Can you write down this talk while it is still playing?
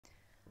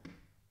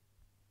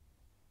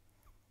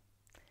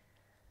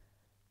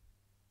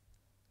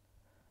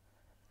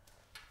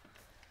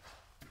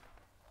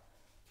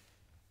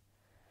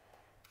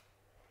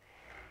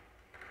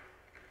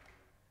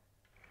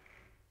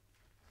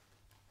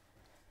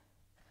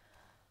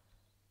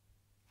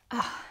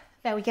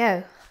There we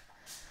go.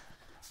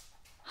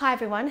 Hi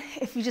everyone,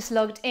 if you just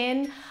logged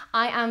in,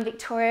 I am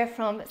Victoria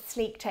from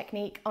Sleek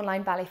Technique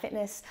Online Ballet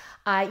Fitness.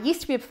 I used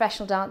to be a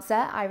professional dancer.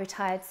 I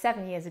retired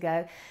 7 years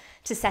ago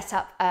to set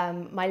up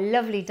my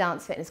lovely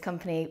dance fitness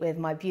company with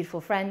my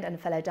beautiful friend and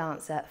fellow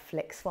dancer,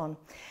 Flick Swan.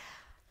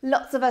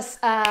 Lots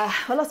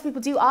of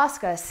people do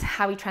ask us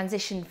how we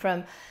transitioned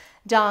from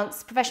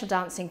professional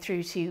dancing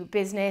through to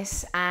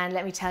business, and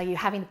let me tell you,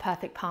 having the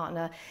perfect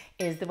partner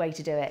is the way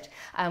to do it.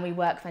 We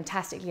work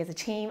fantastically as a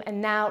team,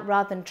 and now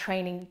rather than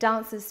training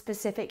dancers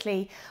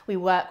specifically, we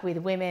work with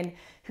women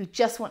who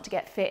just want to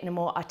get fit in a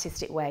more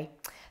artistic way.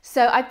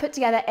 So I put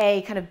together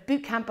a kind of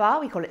bootcamp bar.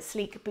 We call it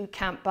Sleek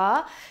Bootcamp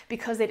Barre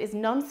because it is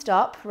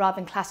non-stop rather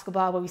than classical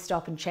bar where we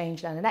stop and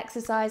change, learn an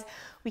exercise.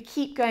 We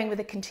keep going with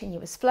a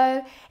continuous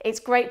flow.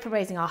 It's great for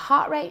raising our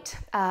heart rate.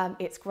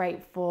 It's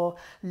great for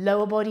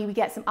lower body. We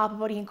get some upper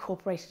body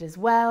incorporated as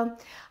well.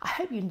 I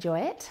hope you enjoy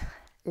it.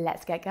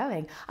 Let's get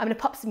going. I'm going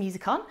to pop some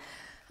music on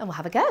and we'll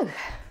have a go.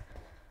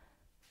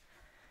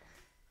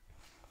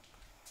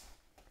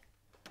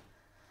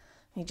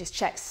 Let me just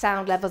check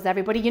sound levels,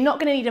 everybody. You're not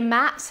going to need a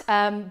mat.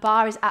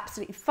 Bar is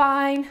absolutely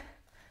fine.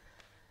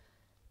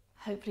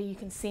 Hopefully you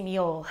can see me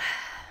all.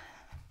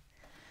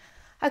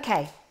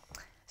 Okay,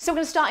 so we're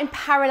going to start in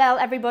parallel,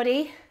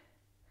 everybody.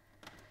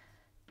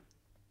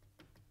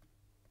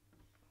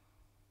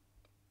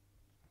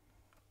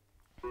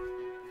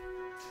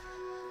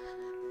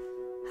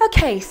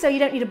 Okay, so you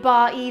don't need a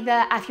bar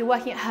either. If you're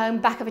working at home,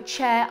 back of a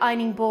chair,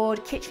 ironing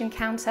board, kitchen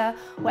counter,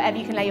 whatever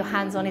you can lay your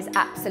hands on is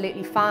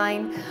absolutely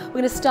fine. We're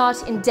going to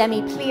start in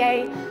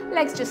demi-plie,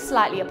 legs just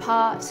slightly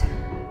apart.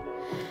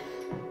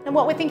 And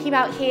what we're thinking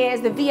about here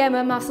is the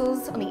VMO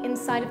muscles on the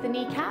inside of the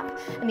kneecap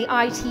and the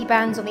IT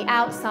bands on the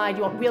outside.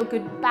 You want real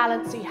good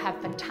balance so you have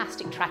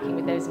fantastic tracking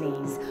with those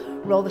knees.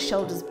 Roll the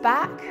shoulders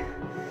back.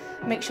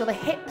 Make sure the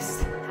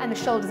hips and the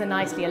shoulders are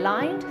nicely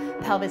aligned.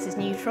 Pelvis is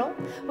neutral.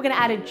 We're going to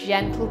add a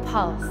gentle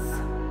pulse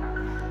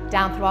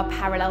down through our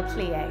parallel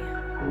plie.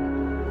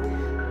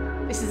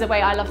 This is a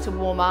way I love to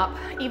warm up.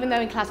 Even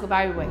though in classical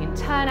ballet we work in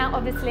turnout,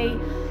 obviously,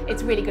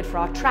 it's really good for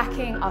our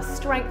tracking, our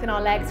strength in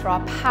our legs, for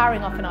our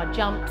powering off in our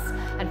jumps,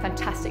 and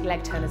fantastic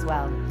leg turn as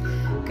well.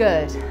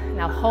 Good.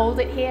 Now hold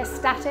it here,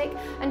 static,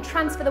 and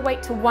transfer the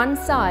weight to one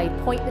side.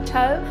 Point the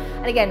toe.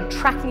 And again,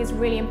 tracking is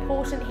really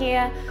important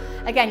here.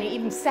 Again, you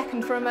even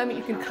second for a moment,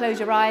 you can close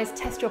your eyes,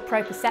 test your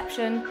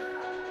proprioception.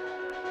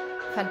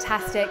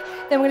 Fantastic.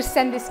 Then we're going to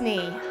send this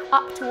knee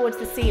up towards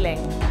the ceiling.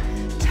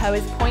 Toe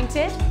is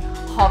pointed,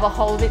 hover,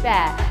 hold it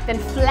there. Then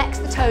flex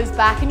the toes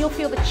back and you'll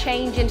feel the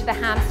change into the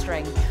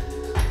hamstring.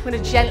 I'm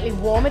going to gently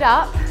warm it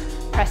up,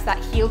 press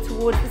that heel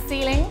towards the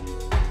ceiling.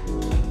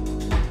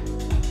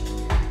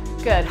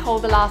 Good,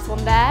 hold the last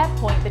one there,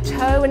 point the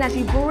toe, and as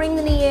you bring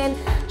the knee in,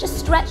 just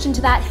stretch into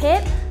that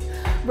hip,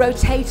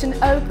 rotate and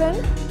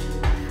open.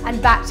 And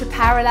back to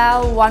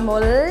parallel, one more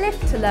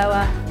lift to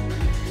lower.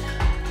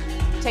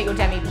 Take your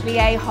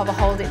demi-plie, hover,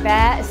 hold it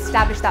there,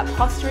 establish that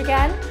posture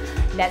again.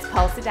 Let's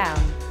pulse it down.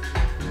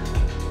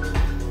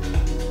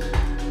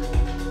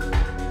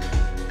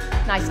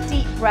 Nice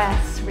deep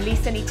breaths,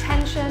 release any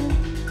tension.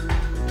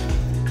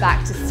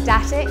 Back to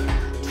static,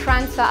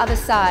 transfer other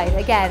side.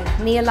 Again,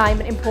 knee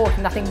alignment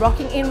important, nothing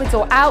rocking inwards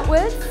or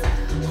outwards.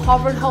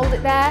 Hover and hold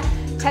it there.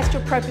 Test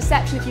your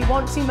proprioception if you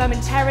want to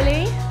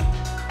momentarily.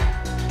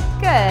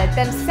 Good,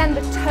 then send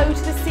the toe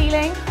to the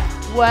ceiling,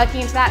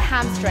 working into that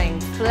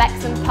hamstring.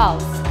 Flex and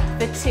pulse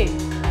for 2,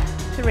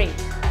 3,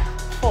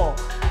 4,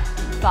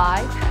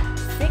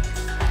 5, 6,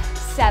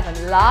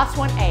 7. Last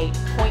one, 8.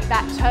 Point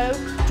that toe,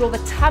 draw the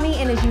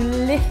tummy in as you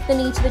lift the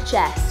knee to the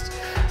chest.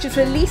 Just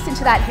release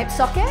into that hip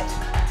socket,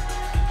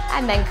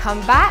 and then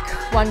come back.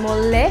 One more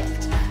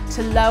lift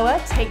to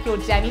lower, take your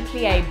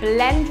demi-plie,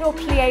 blend your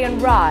plie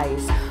and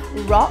rise.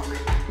 Rock,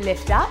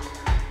 lift up,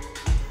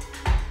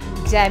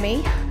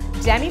 demi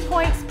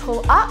points,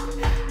 pull up,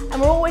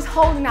 and we're always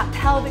holding that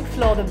pelvic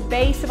floor, the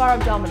base of our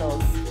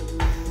abdominals.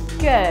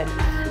 Good.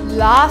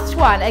 Last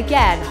one,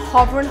 again,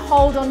 hover and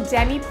hold on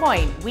demi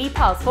point. We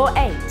pulse for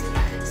 8,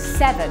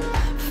 7,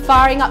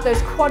 firing up those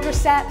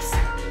quadriceps,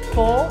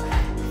 4,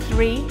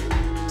 3,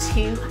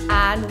 2,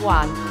 and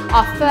 1.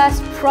 Our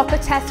first proper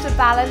test of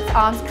balance,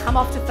 arms come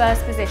off to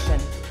first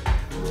position.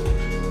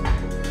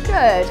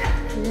 Good.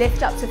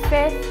 Lift up to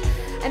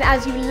 5th, and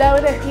as you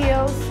lower the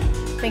heels,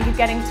 think of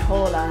getting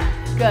taller.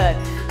 Good.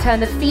 Turn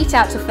the feet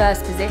out to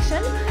first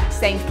position.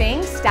 Same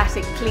thing,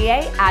 static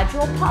plie, add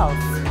your pulse.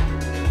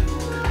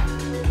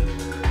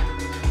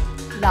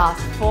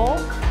 Last 4,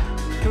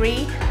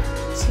 3,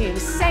 2.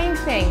 Same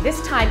thing,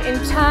 this time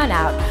in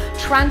turnout.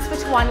 Transfer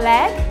to one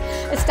leg,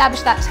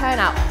 establish that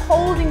turnout,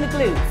 holding the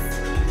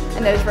glutes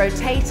and those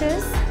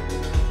rotators.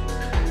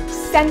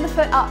 Send the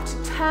foot up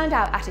to turned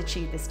out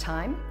attitude this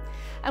time.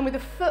 And with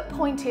the foot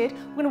pointed,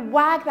 we're going to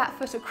wag that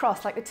foot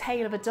across like the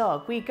tail of a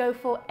dog. We go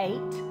for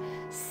 8,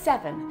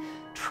 7.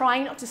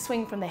 Try not to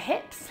swing from the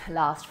hips.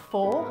 Last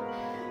 4,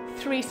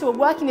 3. So we're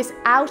working this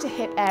outer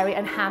hip area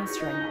and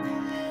hamstring.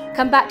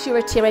 Come back to your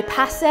retire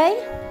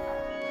passe.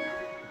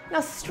 Now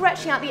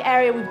stretching out the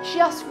area we've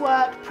just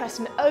worked, press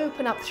and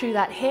open up through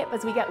that hip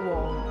as we get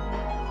warm.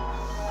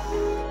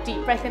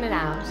 Deep breath in and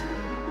out.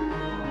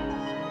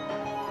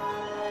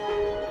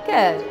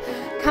 Good.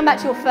 Come back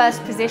to your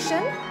first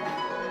position,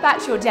 back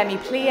to your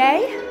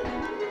demi-plie,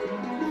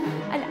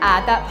 and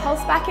add that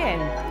pulse back in.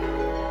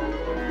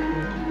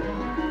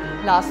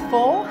 Last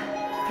 4,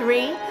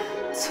 3,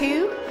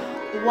 2,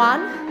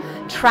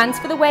 1.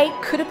 Transfer the weight,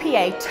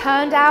 coup-de-pied,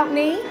 turned out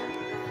knee.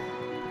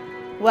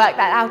 Work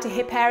that outer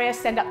hip area,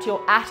 send up to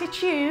your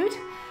attitude.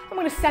 I'm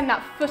going to send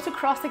that foot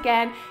across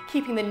again,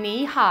 keeping the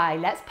knee high.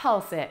 Let's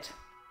pulse it.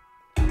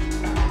 2,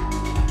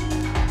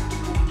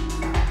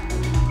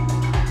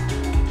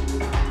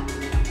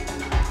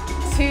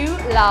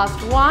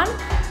 last 1.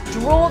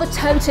 Draw the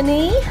toe to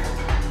knee.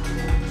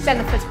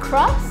 Send the foot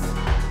across.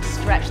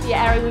 Stretch the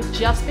area we've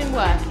just been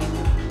working.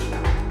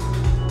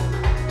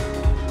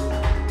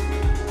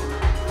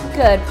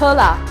 Good, pull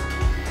up.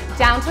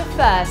 Down to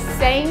first,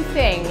 same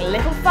thing, a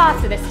little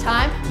faster this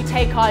time. We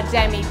take our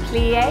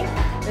demi-plie,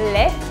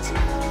 lift,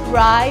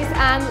 rise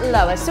and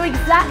lower. So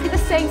exactly the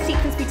same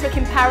sequence we took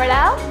in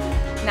parallel.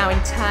 Now in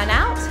turn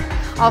out,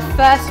 our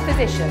first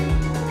position.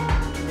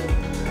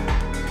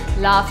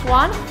 Last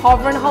one,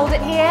 hover and hold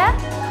it here.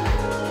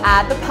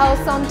 Add the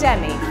pulse on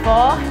demi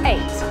for 8,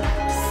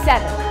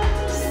 7,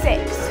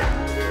 6,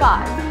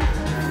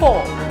 5,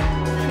 4,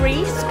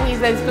 3, squeeze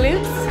those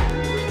glutes.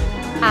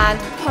 And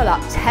pull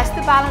up, test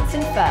the balance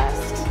in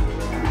first.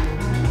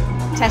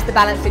 Test the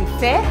balance in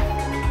 5th.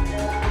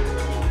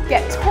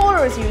 Get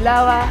taller as you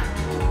lower.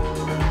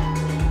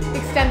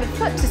 Extend the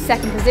foot to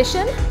second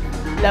position.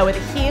 Lower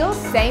the heels,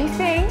 same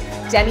thing.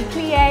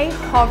 Demi-plie,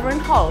 hover and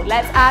hold.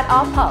 Let's add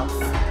our pulse.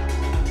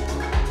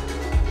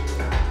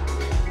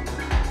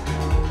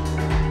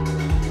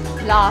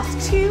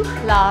 Last 2,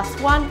 last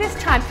 1. This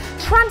time,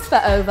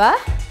 transfer over.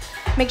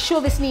 Make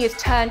sure this knee is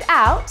turned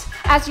out.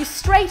 As you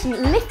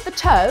straighten, lift the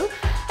toe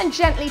and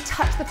gently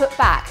touch the foot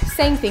back.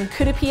 Same thing,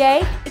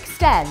 coup-de-pied,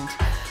 extend.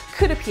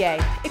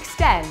 Coup-de-pied,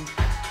 extend.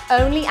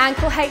 Only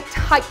ankle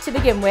height to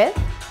begin with.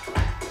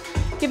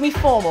 Give me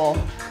 4 more.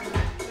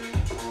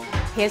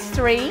 Here's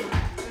 3.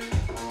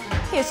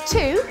 Here's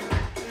 2.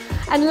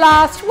 And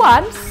last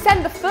 1,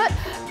 send the foot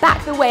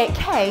back the way it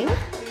came.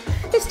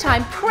 This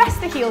time, press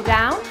the heel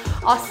down.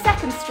 Our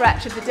second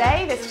stretch of the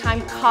day, this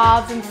time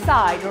calves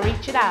inside,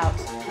 reach it out.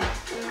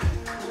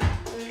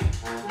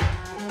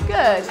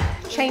 Good.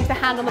 Change the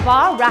hand on the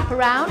bar, wrap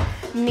around,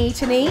 knee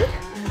to knee.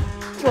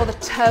 Draw the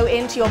toe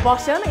into your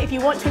bottom. If you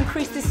want to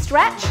increase this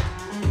stretch,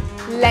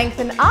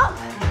 lengthen up.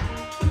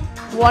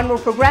 1 more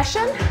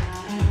progression.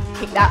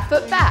 Kick that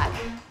foot back.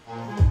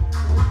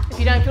 If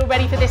you don't feel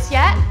ready for this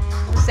yet,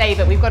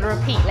 save it. We've got to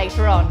repeat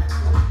later on.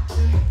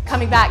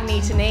 Coming back knee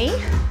to knee.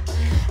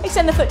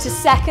 Extend the foot to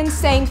second,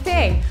 same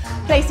thing.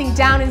 Placing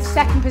down in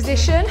second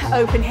position,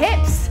 open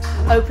hips,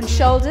 open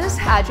shoulders.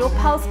 Add your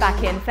pulse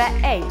back in for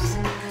 8,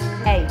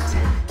 8,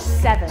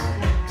 7,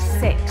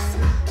 6,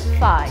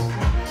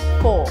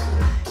 5, 4,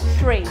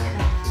 3,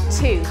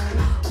 2,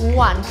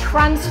 1.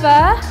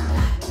 Transfer,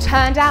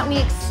 turned out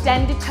knee,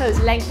 extended toes,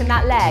 lengthen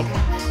that leg.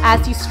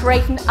 As you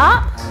straighten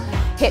up,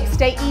 hips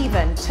stay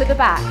even, to the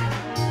back,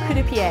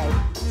 coup-de-pied.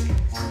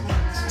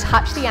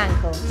 Touch the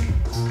ankle.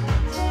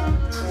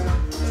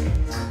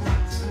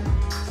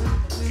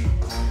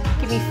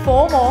 Give me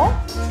 4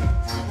 more,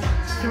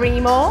 3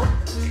 more,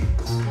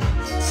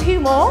 2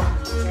 more.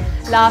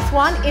 Last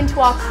one, into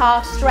our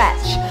calf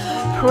stretch.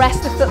 Press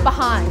the foot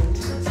behind.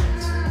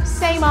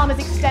 Same arm as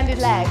extended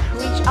leg.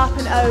 Reach up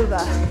and over.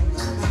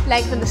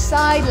 Lengthen the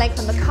side,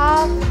 lengthen the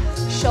calf.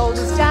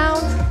 Shoulders down.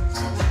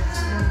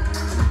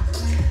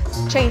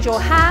 Change your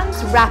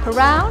hands, wrap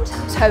around,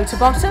 toe to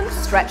bottom,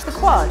 stretch the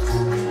quad.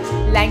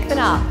 Lengthen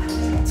up.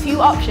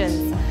 2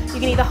 options. You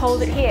can either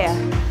hold it here.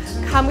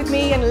 Come with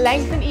me and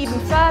lengthen even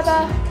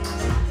further.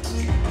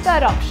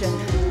 3rd option.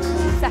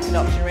 2nd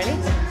option really.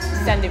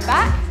 Send it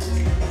back.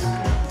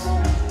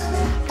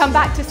 Come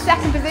back to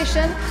second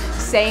position,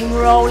 same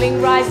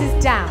rolling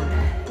rises down,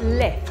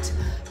 lift,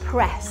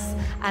 press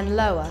and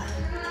lower.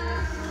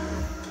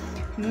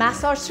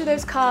 Massage through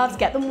those calves,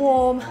 get them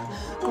warm.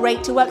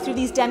 Great to work through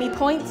these demi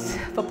points,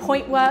 for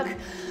point work,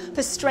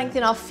 for strength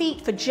in our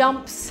feet, for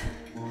jumps.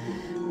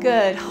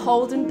 Good,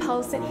 hold and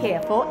pulse it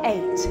here for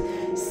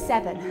 8,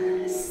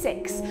 7,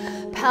 6.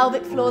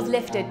 Pelvic floors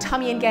lifted,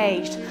 tummy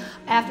engaged.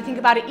 I have to think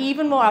about it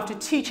even more after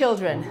 2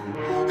 children.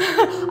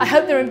 I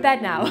hope they're in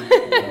bed now.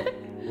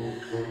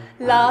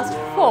 Last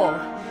 4,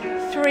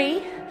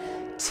 3,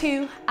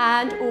 2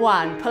 and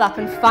 1. Pull up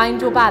and find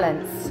your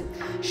balance.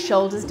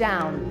 Shoulders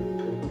down.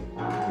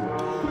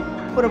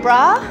 Put a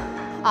bra,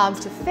 arms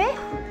to 5th.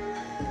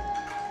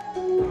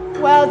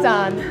 Well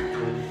done.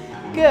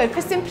 Good.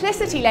 For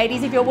simplicity,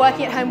 ladies, if you're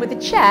working at home with a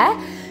chair,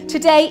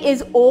 today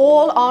is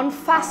all on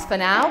fast for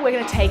now. We're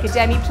going to take a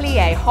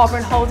demi-plie, hover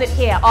and hold it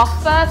here. Our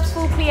first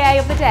full plie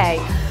of the day.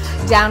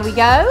 Down we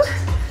go.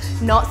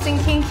 Not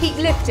sinking, keep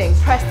lifting,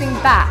 pressing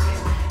back.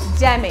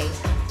 Demi.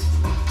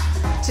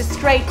 To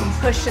straighten,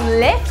 push and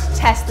lift,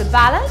 test the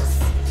balance.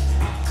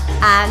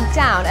 And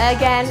down,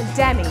 again,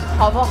 demi,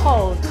 hover,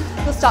 hold.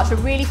 You'll start to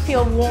really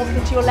feel warmth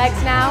into your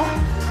legs now.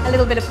 A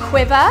little bit of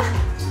quiver.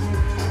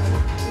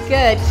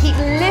 Good. Keep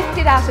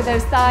lifted out of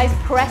those thighs.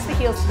 Press the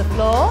heels to the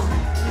floor.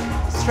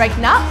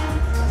 Straighten up.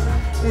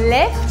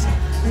 Lift.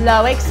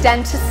 Lower.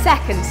 Extend to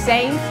second.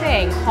 Same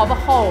thing. Hover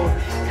hold.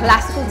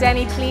 Classical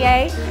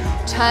demi-plie.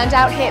 Turned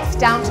out hips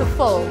down to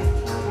full.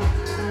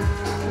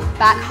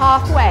 Back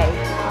halfway.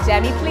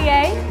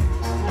 Demi-plie.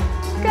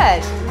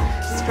 Good.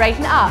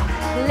 Straighten up.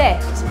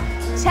 Lift.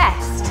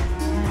 Test.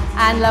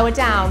 And lower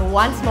down.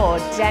 Once more.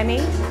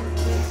 Demi.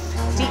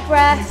 Deep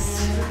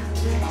breaths.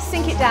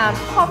 Sink it down.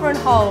 Hover and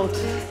hold.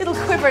 Little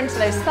quiver into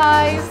those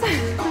thighs.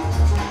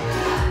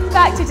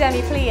 Back to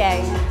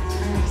demi-plie.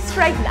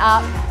 Straighten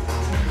up.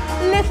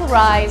 Little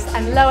rise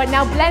and lower.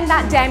 Now blend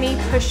that demi,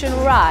 push and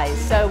rise.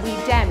 So we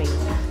demi,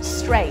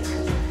 straight,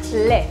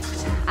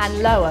 lift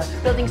and lower,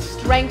 building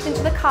strength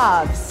into the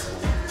calves.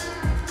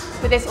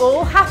 But this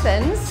all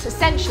happens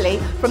essentially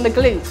from the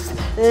glutes.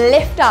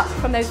 Lift up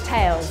from those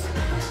tails.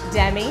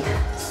 Demi,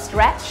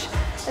 stretch,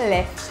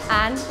 lift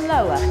and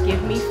lower.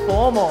 Give me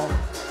 4 more.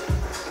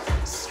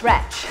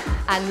 Stretch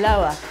and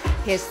lower.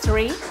 Here's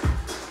 3.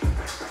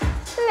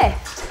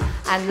 Lift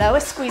and lower.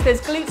 Squeeze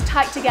those glutes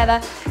tight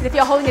together as if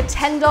you're holding a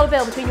 $10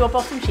 bill between your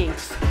bottom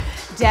cheeks.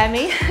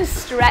 Demi,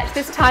 stretch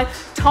this time,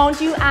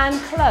 tendu and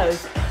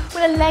close.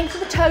 We're going to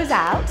lengthen the toes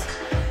out.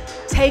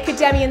 Take a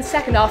demi in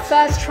second, our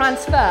first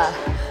transfer.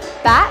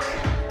 Back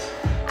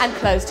and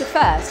close to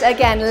first.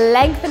 Again,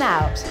 lengthen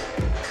out.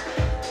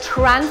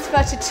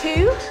 Transfer to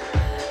 2,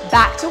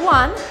 back to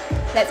 1.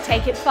 Let's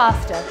take it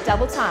faster,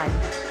 double time.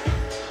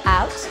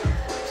 Out,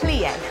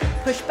 plie,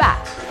 push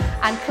back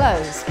and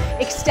close.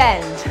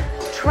 Extend,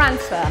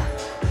 transfer.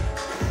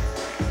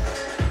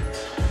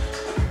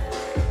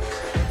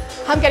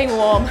 I'm getting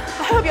warm.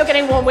 I hope you're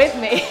getting warm with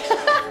me.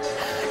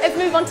 Let's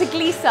move on to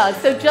glissades.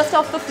 So just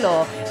off the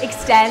floor.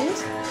 Extend,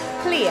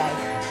 plie,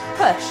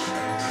 push.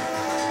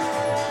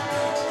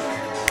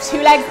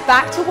 2 legs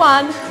back to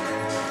 1.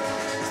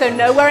 So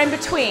nowhere in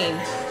between.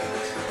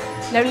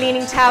 No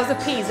leaning towers of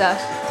Pisa.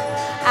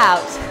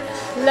 Out,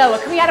 lower.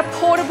 Can we add a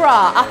port de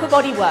bras, upper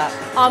body work?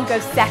 Arm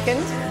goes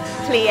second,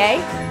 plie.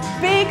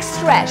 Big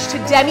stretch to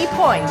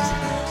demi-point.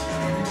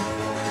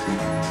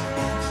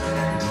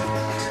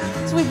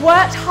 So we've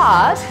worked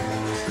hard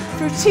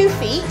through 2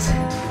 feet.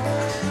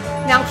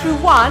 Now through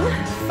 1,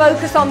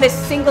 focus on this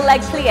single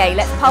leg plie.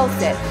 Let's pulse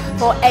it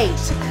for 8,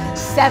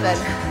 7.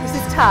 This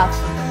is tough.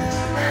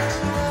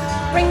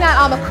 Bring that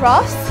arm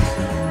across.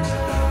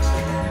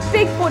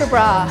 Big port de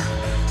bras.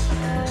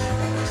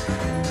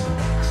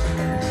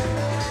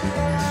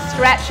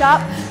 Stretch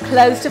up,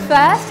 close to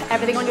first,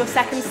 everything on your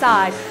second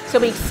side. So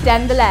we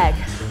extend the leg.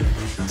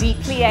 Deep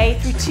plie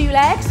through 2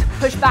 legs,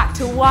 push back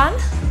to 1,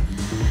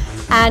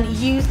 and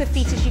use the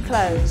feet as you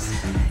close.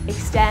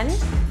 Extend,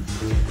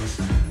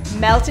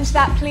 melt into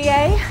that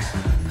plie,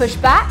 push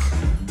back.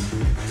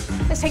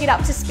 Let's take it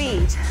up to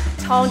speed.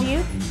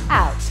 Tendu,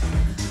 out,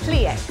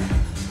 plie,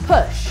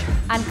 push,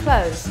 and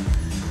close.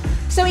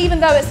 So even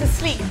though it's a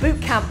Sleek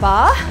Bootcamp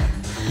Barre,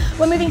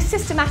 we're moving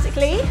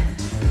systematically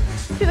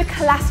through the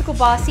classical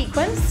barre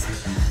sequence.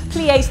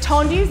 Plies,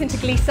 tendus into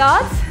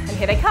glissades, and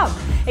here they come.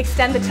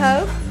 Extend the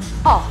toe,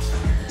 off,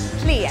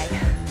 plie,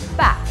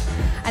 back,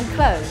 and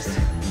close.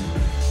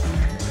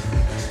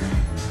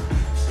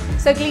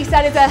 So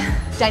glissade is a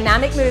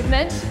dynamic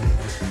movement.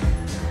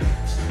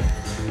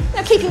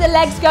 Now keeping the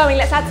legs going,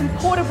 let's add some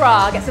port de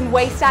bras, get some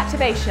waist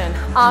activation.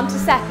 Arm to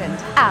second,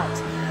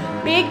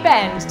 out. Big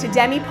bend to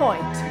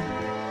demi-point.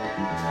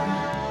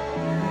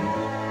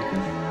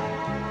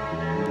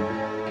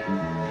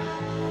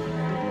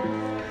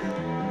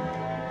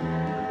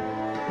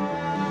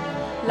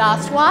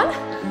 Last one,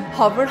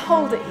 hover and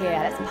hold it here.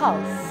 Let's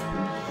pulse.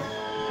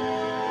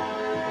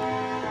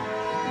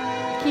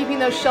 Keeping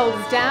those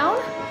shoulders down.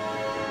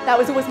 That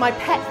was always my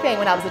pet thing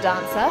when I was a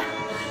dancer.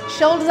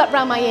 Shoulders up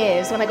around my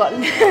ears when I got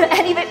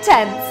any bit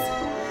tense.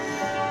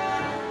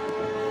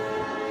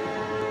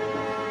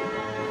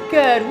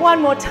 Good,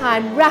 one more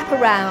time, wrap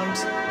around.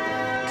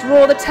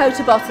 Draw the toe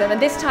to bottom, and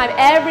this time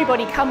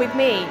everybody come with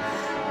me.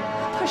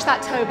 Push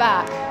that toe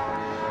back.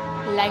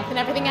 Lengthen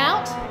everything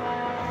out.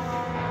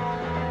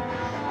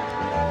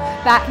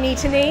 Back knee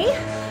to knee.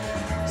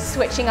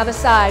 Switching other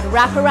side,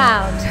 wrap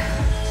around.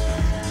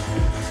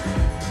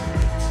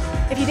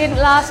 If you didn't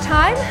last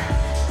time,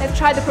 let's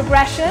try the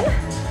progression.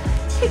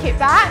 Kick it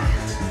back.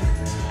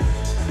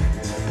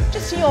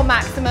 Just to your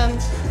maximum.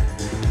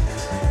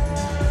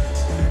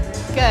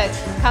 Good.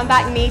 Come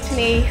back knee to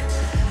knee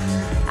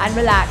and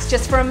relax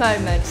just for a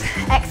moment.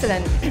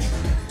 Excellent.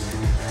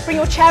 Bring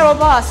your chair or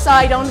bar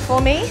side on for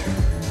me.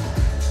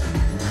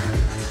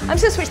 I'm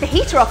just going to switch the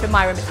heater off in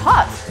my room. It's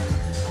hot.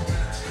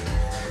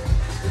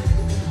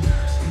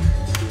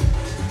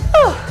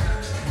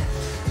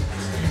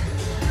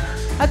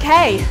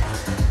 Okay,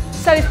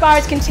 so this barre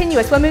is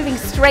continuous. We're moving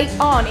straight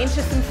on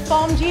into some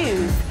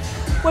fondus.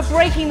 We're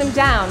breaking them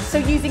down. So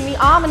using the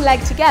arm and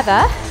leg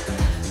together,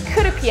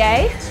 coup de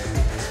pied.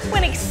 We're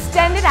going to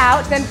extend it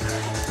out, then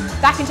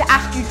back into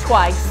attitude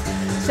twice.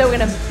 So we're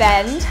going to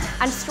bend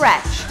and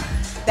stretch.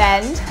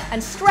 bend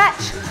and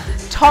stretch,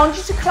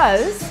 tendu to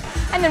close,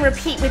 and then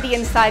repeat with the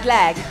inside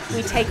leg.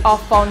 We take our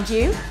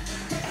fondue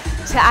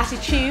to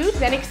attitude,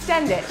 then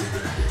extend it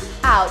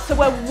out. So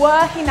we're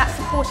working that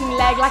supporting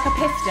leg like a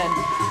piston.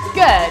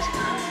 Good.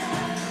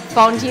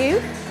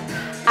 Fondue,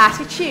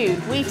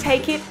 attitude. We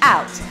take it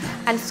out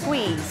and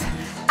squeeze,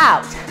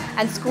 out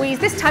and squeeze.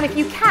 This time, if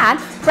you can,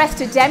 press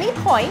to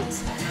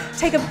demi-point.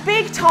 Take a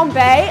big tombe,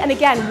 and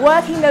again,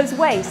 working those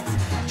waists.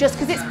 Just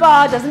because it's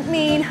bar doesn't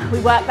mean we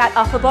work that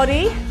upper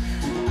body.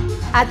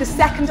 Add the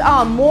second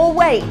arm, more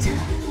weight.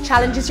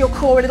 Challenges your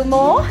core a little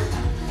more.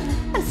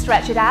 And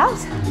stretch it out.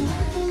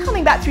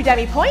 Coming back through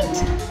demi-point.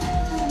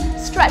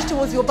 Stretch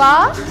towards your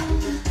bar.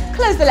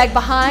 Close the leg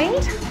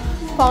behind.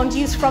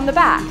 Fondues from the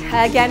back.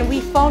 Again, we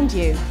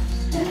fondue.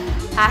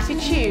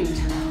 Attitude.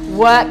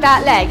 Work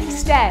that leg.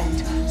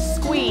 Extend.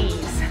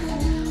 Squeeze.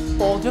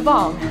 Hors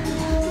devant.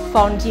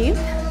 Fondue.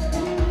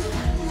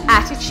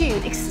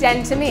 Attitude.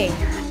 Extend to me.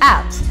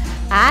 Out.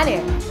 And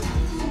in.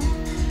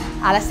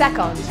 À la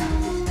seconde.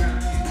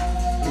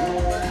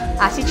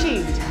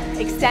 Attitude.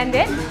 Extend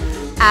it.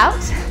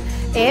 Out.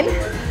 In.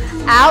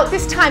 Out.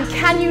 This time,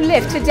 can you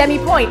lift to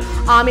demi-point?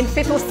 Arm in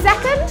fifth or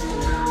second.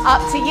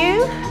 Up to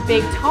you.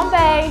 Big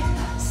tombe.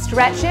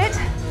 Stretch it.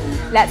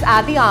 Let's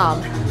add the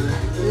arm.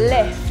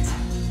 Lift.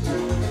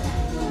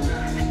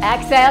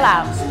 Exhale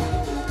out.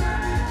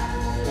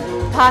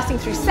 Passing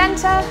through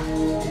center.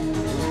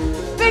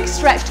 Big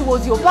stretch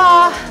towards your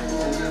bar.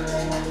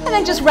 And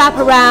then just wrap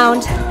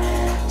around.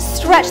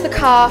 Stretch the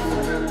calf.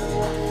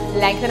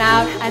 Lengthen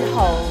out and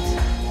hold.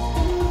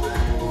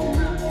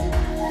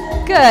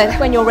 Good.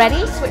 When you're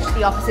ready, switch to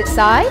the opposite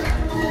side.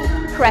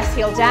 Press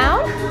heel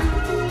down.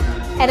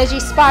 Energy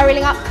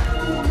spiraling up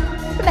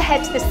from the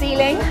head to the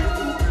ceiling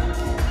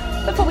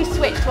before we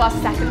switch to our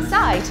second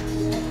side.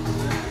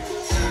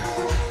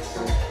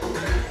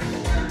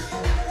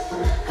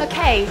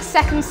 Okay,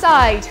 second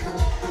side.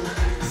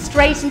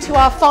 Straight into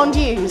our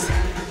fondues.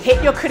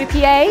 Hit your coup de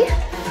pied,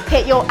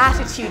 hit your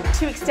attitude,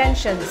 2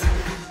 extensions.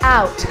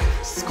 Out,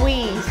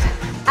 squeeze,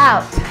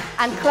 out,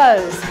 and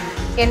close.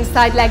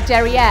 Inside leg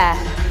derriere.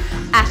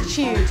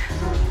 Attitude.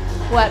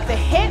 Work the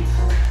hip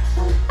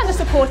and the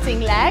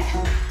supporting leg.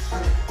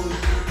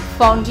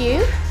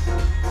 Fondue.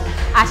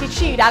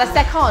 Attitude, à la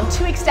seconde,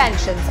 2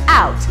 extensions,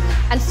 out,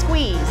 and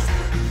squeeze.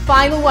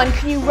 Final one,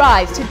 can you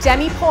rise to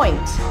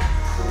demi-point?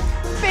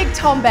 Big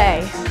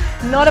tombe.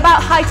 Not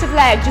about height of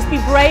leg, just be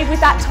brave with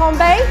that tombe.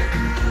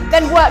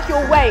 Then work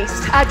your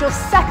waist, add your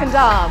second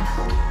arm.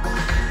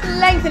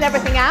 Lengthen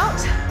everything out.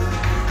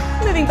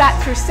 Moving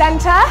back through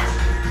center.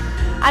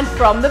 And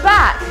from the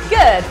back.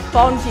 Good.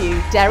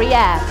 Fondue,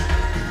 derriere.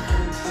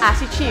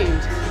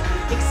 Attitude.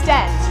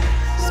 Extend.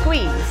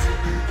 Squeeze.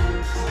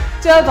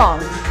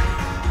 Devant.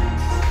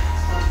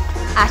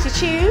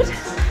 Attitude.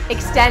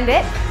 Extend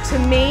it to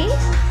me.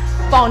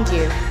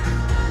 Fondue.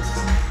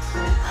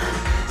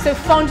 So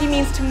fondue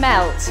means to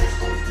melt.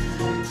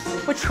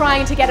 We're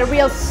trying to get a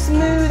real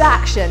smooth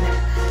action.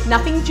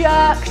 Nothing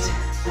jerked.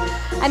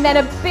 And then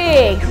a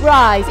big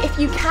rise, if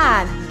you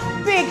can.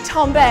 Big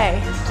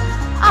tombe.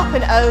 Up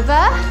and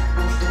over.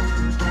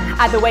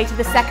 Add the weight of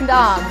the second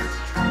arm.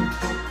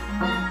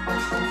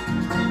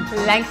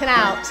 Lengthen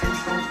out.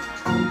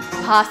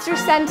 Pass through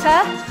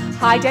center.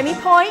 High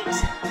demi-point.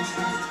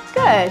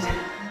 Good.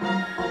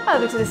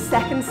 Over to the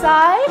second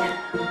side.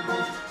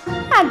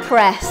 And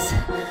press.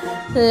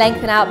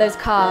 Lengthen out those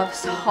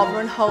calves. Hover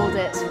and hold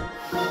it.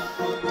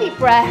 Deep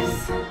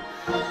breaths.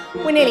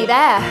 We're nearly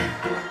there.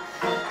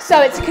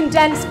 So it's a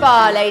condensed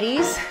bar,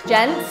 ladies,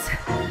 gents.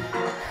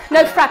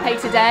 No frappe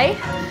today.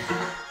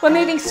 We're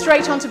moving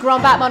straight onto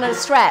grand battement on a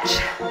stretch.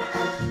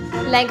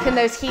 Lengthen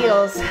those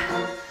heels.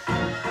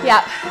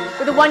 Yep,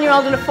 with a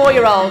 1-year-old and a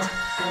 4-year-old,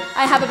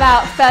 I have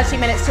about 30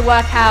 minutes to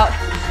work out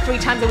 3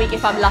 times a week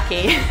if I'm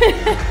lucky.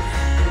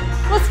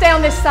 We'll stay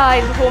on this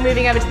side before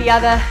moving over to the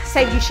other,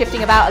 save you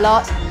shifting about a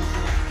lot.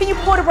 Can you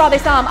port de bras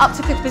this arm up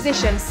to 5th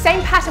position?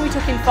 Same pattern we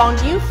took in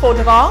fondue, for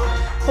devant,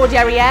 for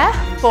derrière,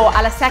 for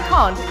à la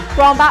seconde,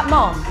 grand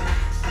battement,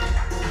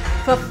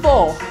 for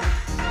 4.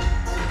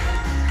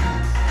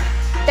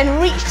 Then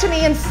reach to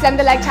me and send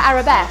the leg to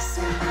arabesque.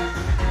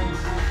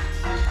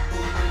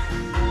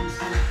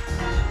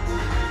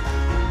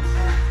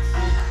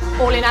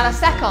 All in à la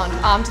seconde,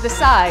 arm to the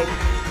side,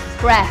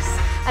 press.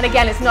 And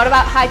again, it's not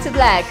about height of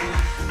leg.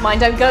 Mine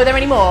don't go there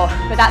anymore,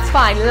 but that's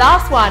fine.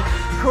 Last one,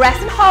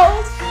 press and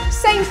hold.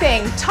 Same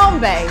thing,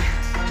 tombe.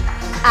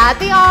 Add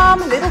the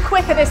arm, a little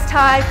quicker this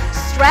time.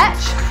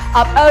 Stretch,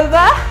 up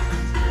over,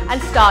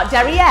 and start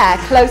derrière.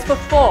 Close for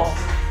 4,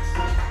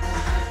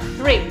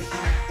 3,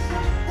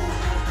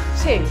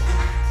 2,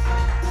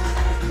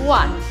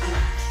 1.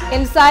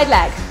 Inside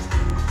leg.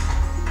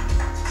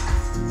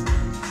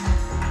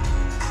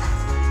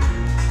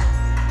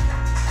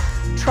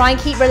 Try and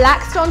keep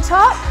relaxed on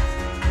top.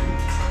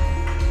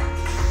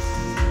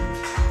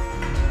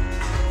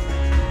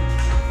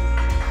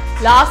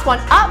 Last one,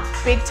 up,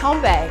 big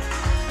tombe.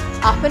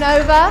 Up and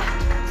over.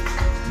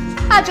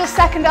 Add your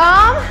second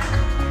arm.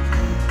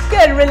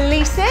 Good,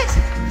 release it.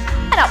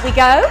 And up we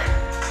go.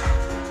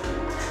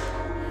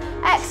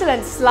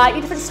 Excellent,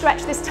 slightly different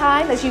stretch this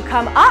time as you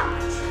come up.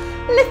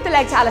 Lift the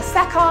leg to à la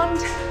seconde.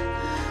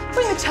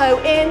 Bring the toe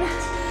in,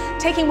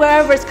 taking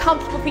wherever is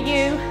comfortable for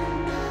you.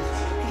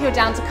 If you're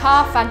down to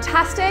calf,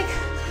 fantastic.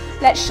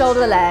 Let's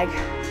shoulder the leg.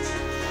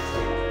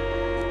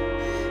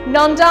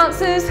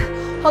 Non-dancers,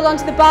 hold on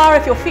to the bar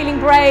if you're feeling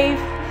brave.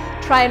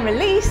 Try and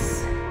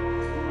release.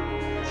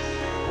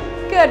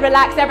 Good,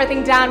 relax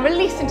everything down,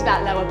 release into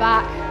that lower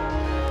back.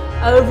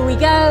 Over we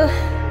go,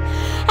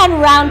 and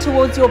round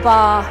towards your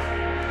bar.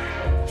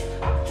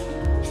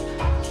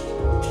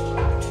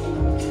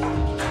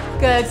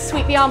 Good,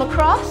 sweep the arm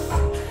across,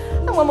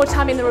 and one more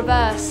time in the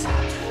reverse.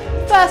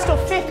 First or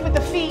fifth with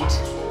the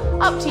feet,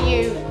 up to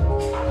you.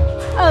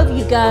 Over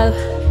you go,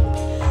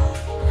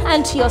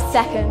 and to your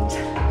second.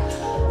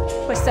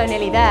 We're so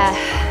nearly there.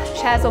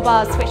 Chairs or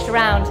bars switched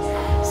around.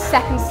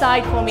 Second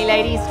side for me,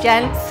 ladies,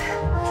 gents.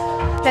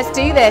 Let's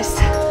do this.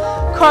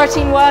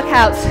 Coroutine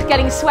workouts,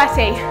 getting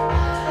sweaty.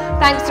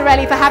 Thanks to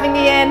Zarely for having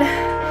me in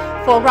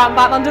for grand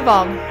battement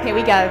devant. Here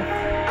we go.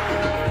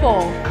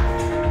 4,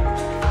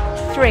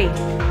 3,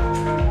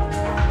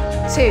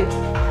 2.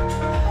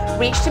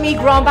 Reach to me,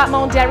 grand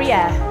battement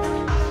derrière.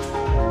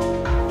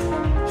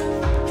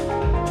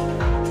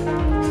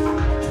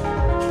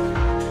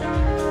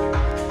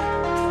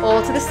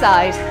 All to the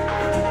side.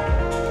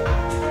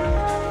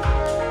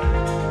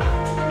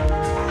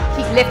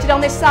 Keep lifted on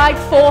this side.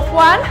 Fourth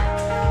one.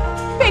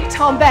 Big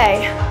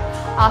tombé.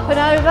 Up and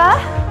over.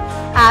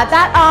 Add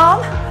that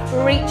arm.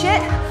 Reach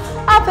it.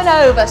 Up and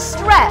over.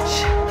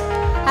 Stretch.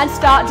 And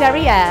start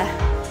derrière.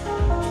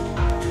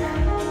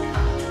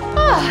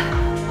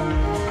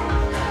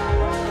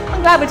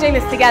 I'm glad we're doing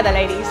this together,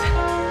 ladies.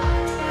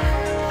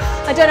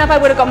 I don't know if I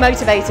would have got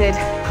motivated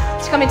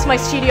to come into my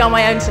studio on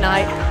my own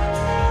tonight.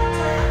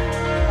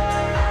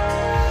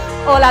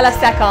 All à la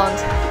seconde.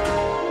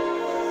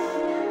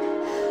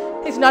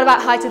 It's not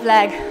about height of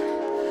leg.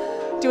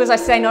 Do as I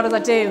say, not as I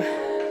do.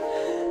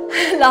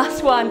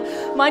 Last one.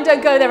 Mine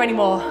don't go there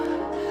anymore.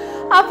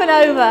 Up and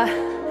over.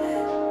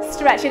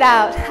 Stretch it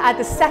out. Add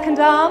the second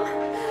arm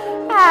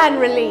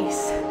and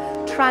release.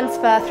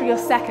 Transfer through your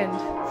second.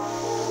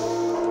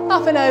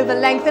 Up and over,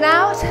 lengthen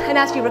out. And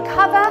as you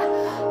recover,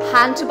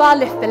 hand to bar,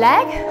 lift the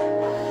leg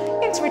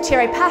into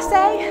retire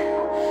passé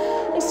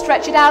and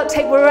stretch it out.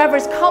 Take wherever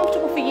is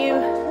comfortable for you.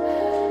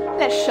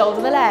 Let's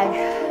shoulder the leg.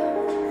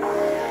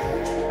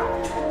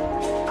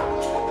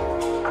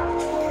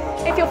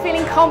 If you're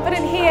feeling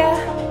confident here,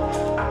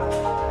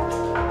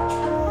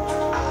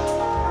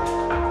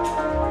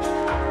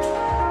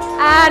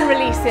 and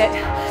release it.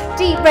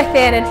 Deep breath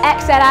in and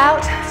exhale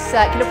out,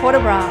 circular port de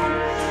bras.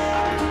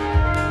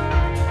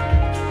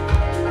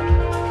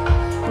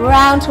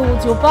 Round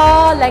towards your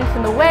bar,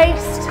 lengthen the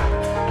waist.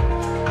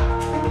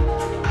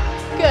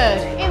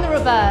 Good, in the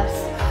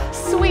reverse,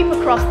 sweep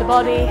across the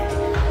body,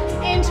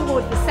 in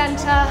towards the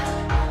center,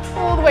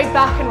 all the way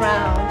back and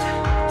round.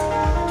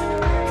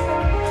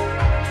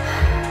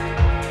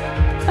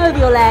 Over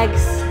your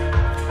legs,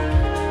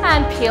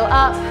 and peel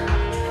up.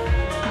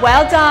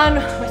 Well done,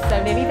 we're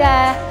so nearly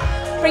there.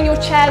 Bring your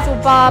chairs or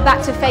bar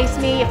back to face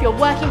me. If you're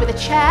working with a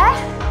chair,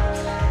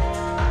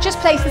 just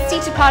place the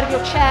seated part of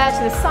your chair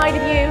to the side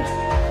of you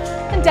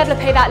and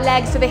développez that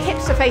leg so the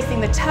hips are facing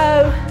the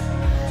toe.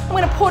 I'm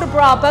going to port de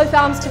bras, both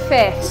arms to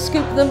fifth,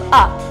 scoop them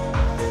up.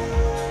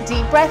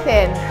 Deep breath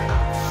in,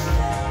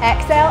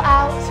 exhale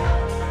out,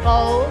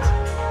 fold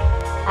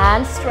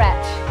and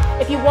stretch.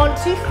 If you want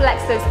to,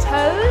 flex those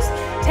toes,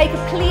 take a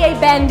plie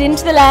bend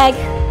into the leg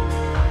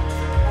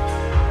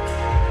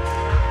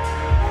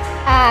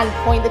and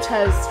point the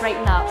toes,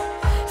 straighten up.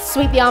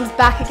 Sweep the arms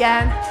back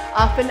again,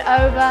 up and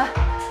over,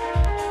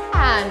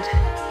 and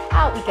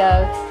out we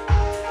go.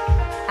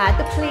 Add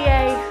the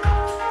plie.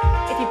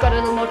 If you've got a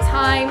little more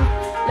time,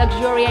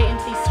 luxuriate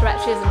into these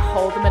stretches and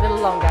hold them a little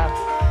longer.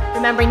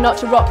 Remembering not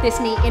to rock this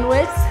knee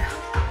inwards.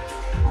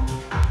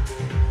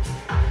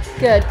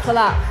 Good, pull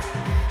up.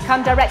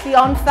 Come directly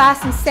on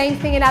fast and same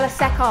thing in à la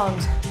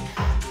seconde.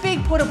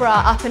 Big port de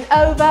bras, up and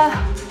over,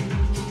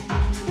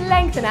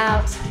 lengthen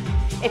out.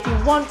 If you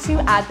want to,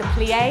 add the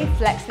plie,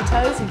 flex the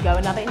toes and go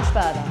another inch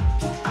further.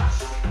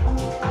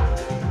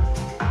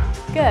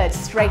 Good,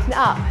 straighten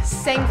up,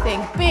 same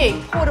thing,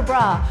 big port de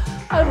bras,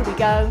 over we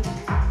go.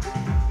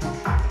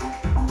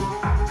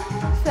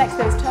 Flex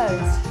those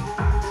toes,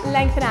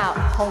 lengthen out,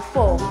 hold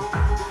 4,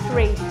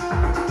 3,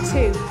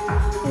 2,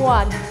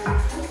 1.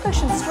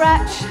 Push and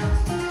stretch.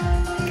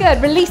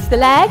 Good, release the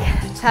leg,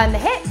 turn the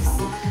hips,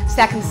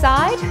 second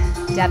side,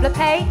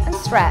 développé and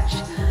stretch.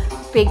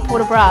 Big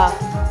port de bras.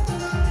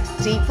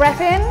 Deep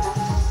breath in,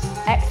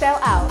 exhale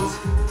out.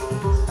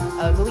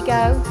 Over we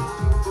go.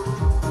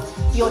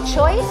 Your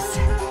choice.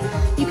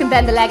 You can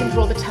bend the leg and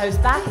draw the toes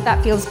back if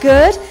that feels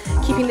good.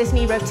 Keeping this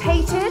knee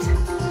rotated.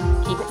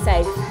 Keep it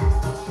safe.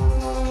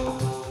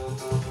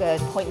 Good,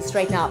 point and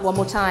straighten out. One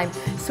more time.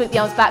 Sweep the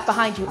arms back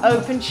behind you.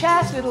 Open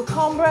chest, little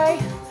combre.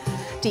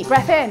 Deep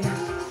breath in.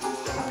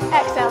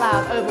 Exhale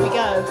out, over we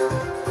go.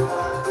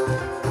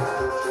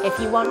 If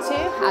you want to,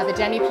 add the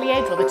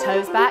demi-plie, draw the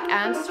toes back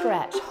and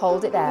stretch.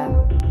 Hold it there.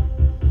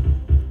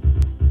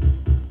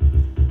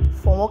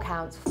 4 more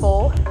counts.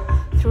 4,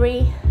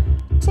 3,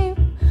 2,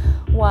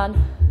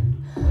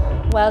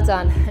 1. Well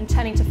done. And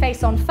turning to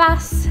face on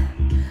fast.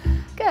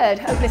 Good.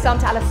 Open this arm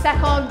to a la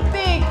second.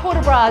 Big port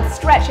de bras.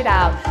 Stretch it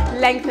out.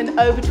 Lengthen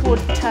over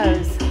towards the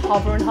toes.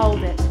 Hover and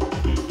hold it.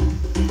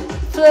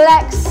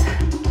 Flex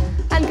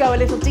and go a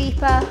little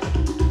deeper.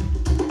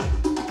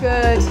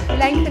 Good.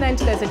 Lengthen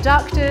into those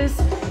adductors,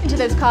 into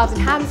those calves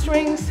and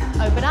hamstrings.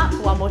 Open up.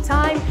 One more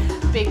time.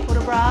 Big port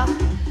de bras.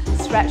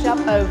 Stretch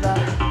up over.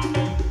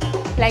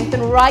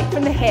 Lengthen right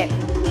from the hip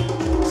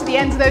to the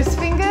ends of those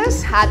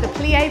fingers. Add the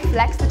plie.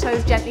 Flex the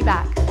toes gently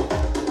back.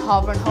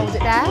 Hover and hold it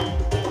there.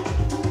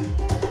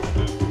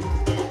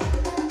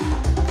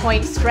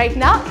 Point,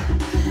 straighten up.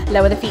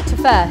 Lower the feet to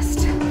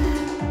first.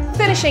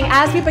 Finishing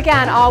as we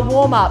began our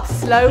warm-up.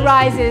 Slow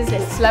rises.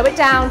 Let's slow it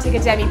down. Take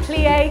a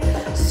demi-plie.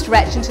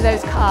 Stretch into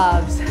those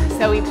calves.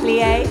 So we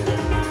plie.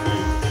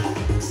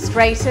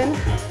 Straighten.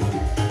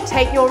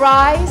 Take your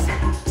rise.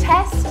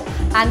 Test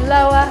and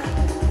lower.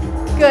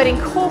 Good.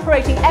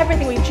 Incorporating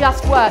everything we've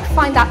just worked.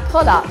 Find that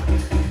pull-up.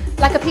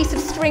 Like a piece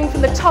of string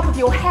from the top of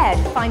your head.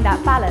 Find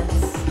that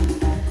balance.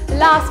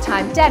 Last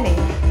time. Demi.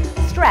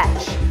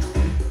 Stretch.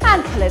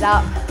 And pull it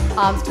up.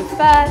 Arms to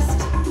first.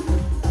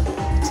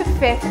 To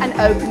fifth and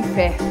open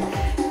fifth.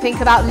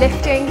 Think about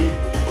lifting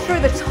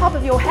through the top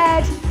of your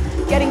head,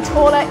 getting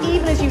taller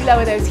even as you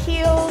lower those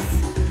heels.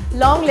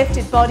 Long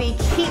lifted body,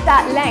 keep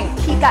that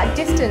length, keep that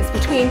distance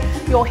between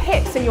your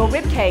hips and your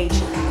rib cage.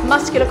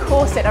 Muscular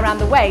corset around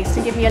the waist,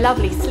 and give me a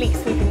lovely sleek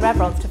sweeping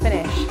reverence to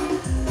finish.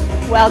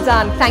 Well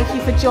done, thank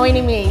you for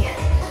joining me.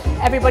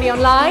 Everybody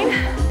online,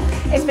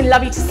 it's been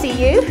lovely to see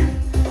you.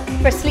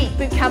 For Sleek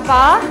Bootcamp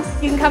Barre,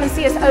 you can come and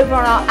see us over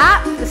on our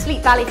app, the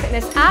Sleek Valley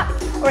Fitness app,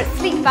 or at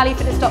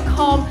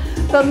sleekvalleyfitness.com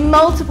for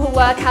multiple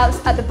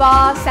workouts at the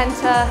bar,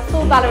 centre,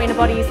 full ballerina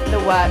bodies, the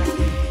works.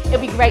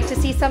 It'll be great to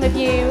see some of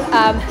you.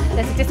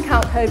 There's a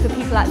discount code for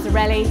people at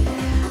Zarely.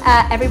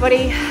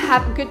 Everybody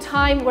have a good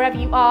time wherever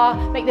you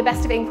are. Make the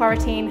best of it in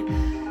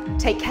quarantine.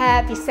 Take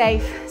care, be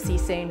safe, see you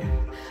soon.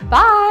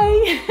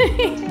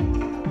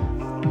 Bye.